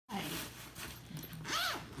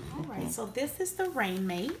so this is the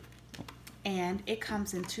Rainmate, and it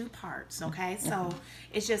comes in 2 parts, okay? So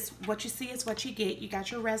it's just what you see is what you get. You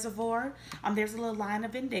got your reservoir. There's a little line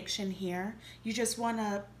of indiction here. You just want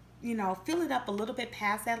to, you know, fill it up a little bit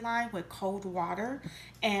past that line with cold water,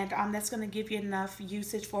 and that's going to give you enough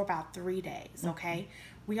usage for about 3 days, okay?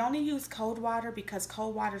 We only use cold water because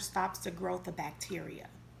cold water stops the growth of bacteria,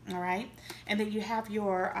 all right? And then you have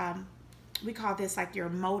your, we call this like your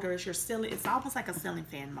motors, your ceiling, it's almost like a ceiling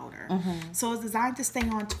fan motor. So it's designed to stay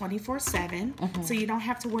on 24/7, so you don't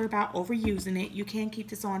have to worry about overusing it. You can keep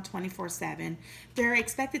this on 24/7. They're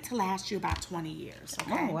expected to last you about 20 years,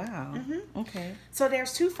 okay? Oh, wow. Okay. So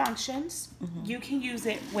there's 2 functions. You can use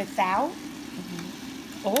it without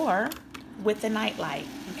or with the nightlight,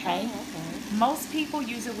 okay? Most people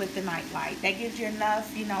use it with the nightlight. That gives you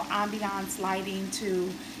enough, you know, ambiance lighting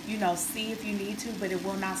to, you know, see if you need to, but it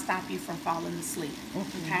will not stop you from falling asleep,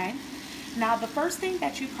 okay? Now, the first thing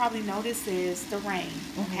that you probably notice is the rain,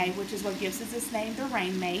 okay, which is what gives us its name, the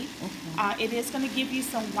Rainmate. It is going to give you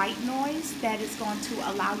some white noise that is going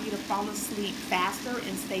to allow you to fall asleep faster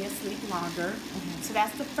and stay asleep longer. So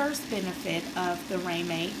that's the first benefit of the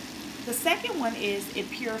Rainmate. The second one is it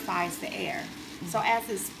purifies the air. So as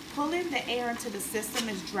it's pulling the air into the system,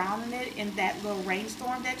 it's drowning it in that little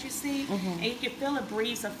rainstorm that you see, and you can feel a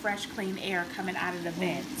breeze of fresh, clean air coming out of the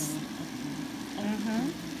vents.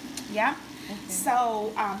 Yeah.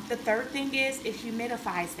 So the third thing is it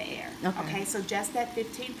humidifies the air. Okay, so just that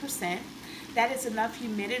 15%. That is enough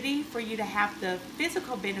humidity for you to have the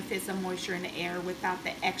physical benefits of moisture in the air without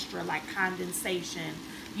the extra like condensation,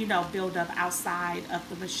 you know, build up outside of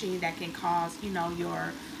the machine that can cause, you know,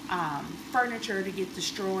 your furniture to get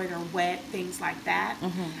destroyed or wet, things like that.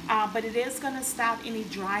 But it is going to stop any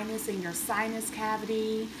dryness in your sinus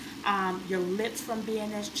cavity, your lips from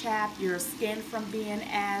being as chapped, your skin from being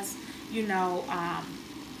as, you know,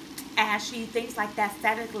 ashy, things like that,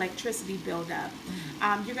 static electricity buildup.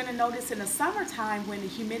 You're going to notice in the summertime when the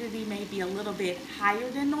humidity may be a little bit higher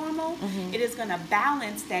than normal, it is going to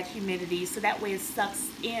balance that humidity so that way it sucks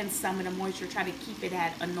in some of the moisture, try to keep it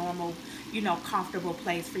at a normal, you know, comfortable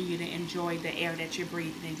place for you to enjoy the air that you're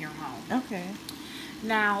breathing in your home. Okay.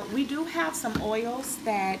 Now, we do have some oils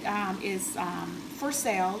that is for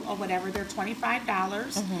sale or whatever. They're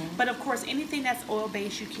 $25. But, of course, anything that's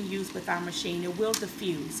oil-based you can use with our machine. It will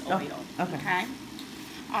diffuse oil. Okay?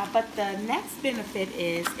 But the next benefit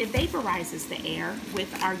is it vaporizes the air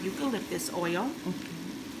with our eucalyptus oil.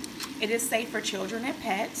 It is safe for children and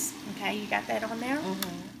pets. Okay, you got that on there?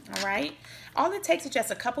 All right. All it takes is just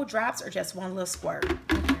a couple drops or just one little squirt.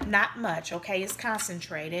 Not much, okay? It's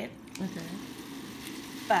concentrated.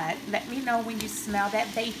 But let me know when you smell that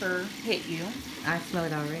vapor hit you. I smell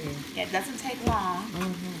it already. It doesn't take long.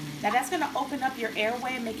 Now that's going to open up your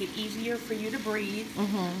airway and make it easier for you to breathe.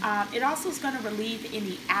 It also is going to relieve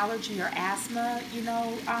any allergy or asthma, you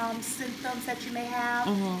know, symptoms that you may have.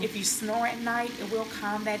 If you snore at night, it will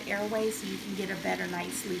calm that airway so you can get a better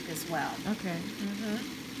night's sleep as well. Okay.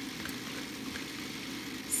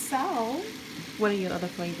 So, what are your other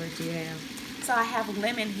flavors do you have? So I have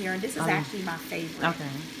lemon here, and this is actually my favorite. Okay.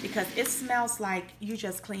 Because it smells like you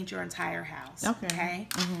just cleaned your entire house. Okay.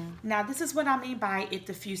 Now, this is what I mean by it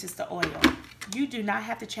diffuses the oil. You do not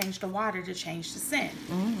have to change the water to change the scent.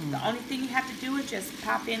 The only thing you have to do is just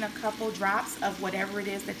pop in a couple drops of whatever it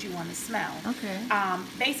is that you want to smell. Okay.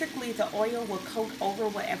 Basically, the oil will coat over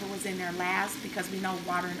whatever was in there last because we know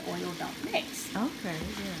water and oil don't mix. Okay,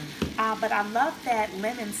 yeah. But I love that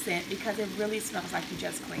lemon scent because it really smells like you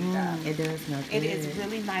just cleaned up. It does smell good. It is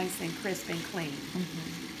really nice and crisp and clean.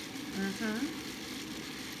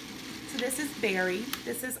 So this is berry.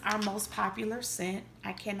 This is our most popular scent.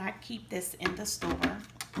 I cannot keep this in the store.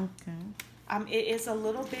 Okay. It is a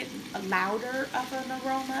little bit louder of an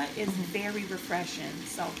aroma. It's very refreshing.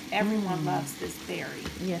 So everyone loves this berry.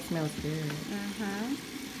 Yeah, it smells good.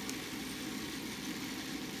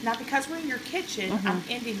 Now, because we're in your kitchen, I'm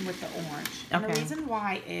ending with the orange. And the reason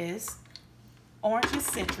why is orange is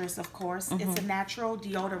citrus, of course. It's a natural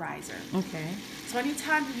deodorizer. Okay. So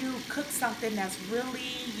anytime you cook something that's really,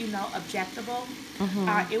 you know, objectable,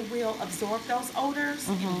 it will absorb those odors,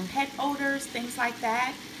 and pet odors, things like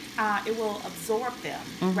that. It will absorb them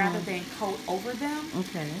rather than coat over them.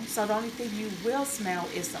 Okay. So the only thing you will smell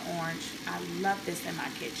is the orange. I love this in my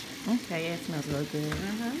kitchen. Okay, it smells real good.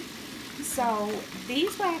 So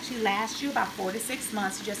these will actually last you about 4 to 6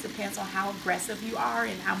 months. It just depends on how aggressive you are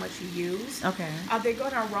and how much you use. Okay. They're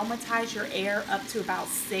going to aromatize your air up to about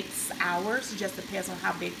 6 hours. It just depends on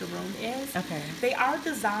how big the room is. Okay. They are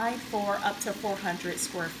designed for up to 400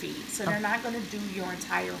 square feet. So they're not going to do your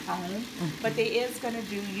entire home, but they is going to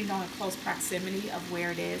do, you know, in close proximity of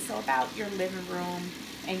where it is. So about your living room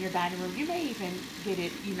and your dining room. You may even get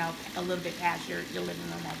it, you know, a little bit past your living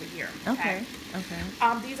room over here. Okay.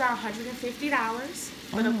 These are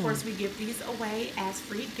 $150, but of course we give these away as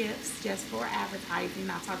free gifts just for advertising.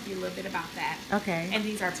 I'll talk to you a little bit about that. Okay. And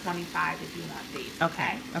these are $25 if you want these.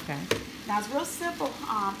 Okay. Okay. Now it's real simple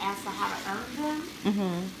as to how to earn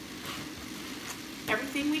them.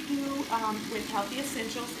 Everything we do with Healthy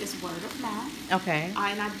Essentials is word of mouth. Okay.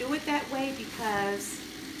 And I do it that way because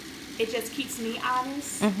it just keeps me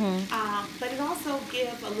honest, but it also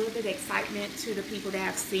gives a little bit of excitement to the people that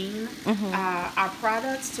have seen our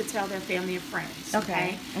products to tell their family and friends.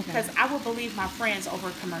 Okay, because I will believe my friends over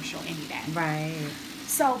a commercial any day. Right.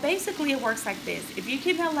 So basically, it works like this: if you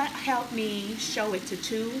can help me show it to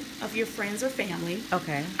 2 of your friends or family,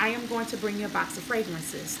 I am going to bring you a box of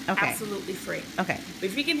fragrances, absolutely free. Okay. But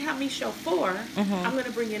if you can help me show 4, I'm going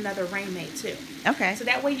to bring you another rainmate too. Okay. So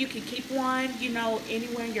that way you can keep one, you know,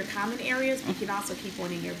 anywhere in your common areas. You can also keep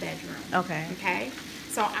one in your bedroom. Okay. Okay.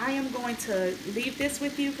 So I am going to leave this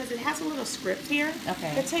with you because it has a little script here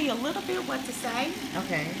to tell you a little bit what to say.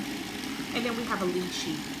 Okay. And then we have a lead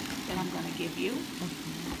sheet that I'm going to give you.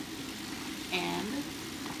 And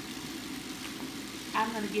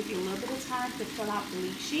I'm going to give you a little bit of time to fill out the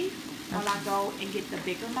lead sheet while I go and get the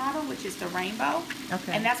bigger model, which is the rainbow.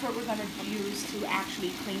 Okay. And that's what we're going to use to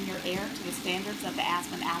actually clean your air to the standards of the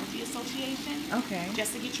Asthma and Allergy Association. Okay.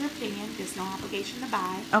 Just to get your opinion. There's no obligation to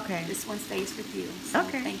buy. Okay. This one stays with you. So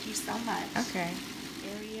thank you so much. Okay.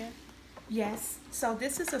 Area. Yes. So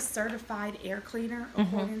this is a certified air cleaner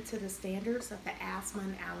according to the standards of the Asthma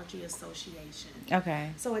and Allergy Association.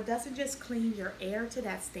 Okay. So it doesn't just clean your air to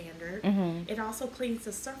that standard. It also cleans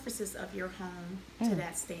the surfaces of your home to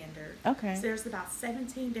that standard. Okay. So there's about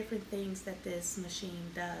 17 different things that this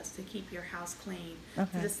machine does to keep your house clean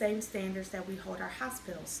to the same standards that we hold our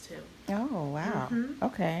hospitals to. Oh, wow.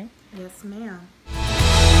 Okay. Yes, ma'am.